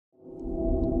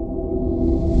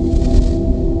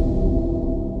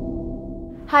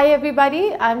Hi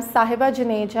everybody, I'm Sahiba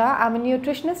Juneja. I'm a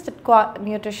nutritionist at Qua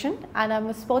Nutrition and I'm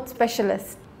a sports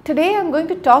specialist. Today I'm going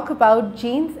to talk about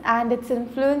genes and its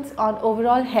influence on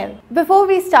overall health. Before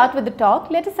we start with the talk,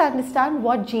 let us understand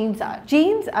what genes are.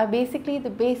 Genes are basically the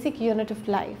basic unit of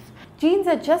life. Genes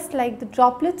are just like the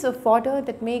droplets of water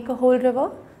that make a whole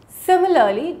river.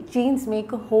 Similarly, genes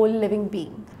make a whole living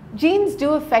being. Genes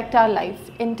do affect our life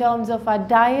in terms of our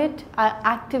diet, our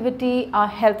activity, our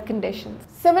health conditions.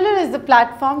 Similar is the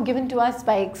platform given to us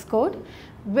by Xcode,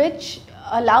 which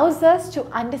allows us to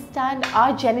understand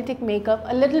our genetic makeup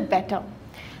a little better.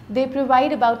 They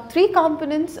provide about 3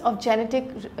 components of genetic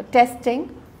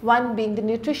testing, one being the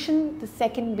nutrition, the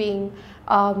second being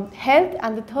health,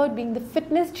 and the third being the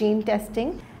fitness gene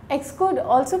testing. Xcode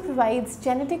also provides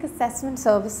genetic assessment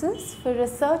services for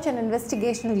research and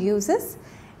investigational uses.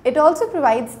 It also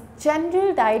provides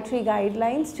general dietary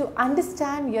guidelines to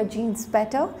understand your genes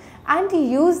better and to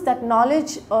use that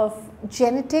knowledge of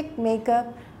genetic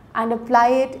makeup and apply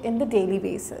it in the daily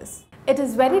basis. It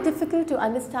is very difficult to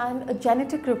understand a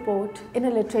genetic report in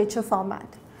a literature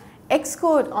format.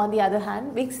 Xcode, on the other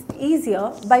hand, makes it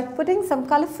easier by putting some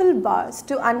colorful bars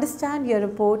to understand your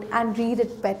report and read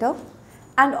it better,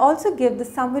 and also give the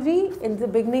summary in the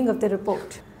beginning of the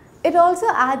report. It also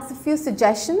adds a few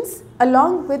suggestions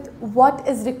along with what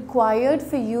is required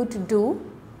for you to do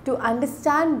to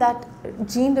understand that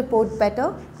gene report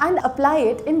better and apply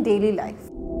it in daily life.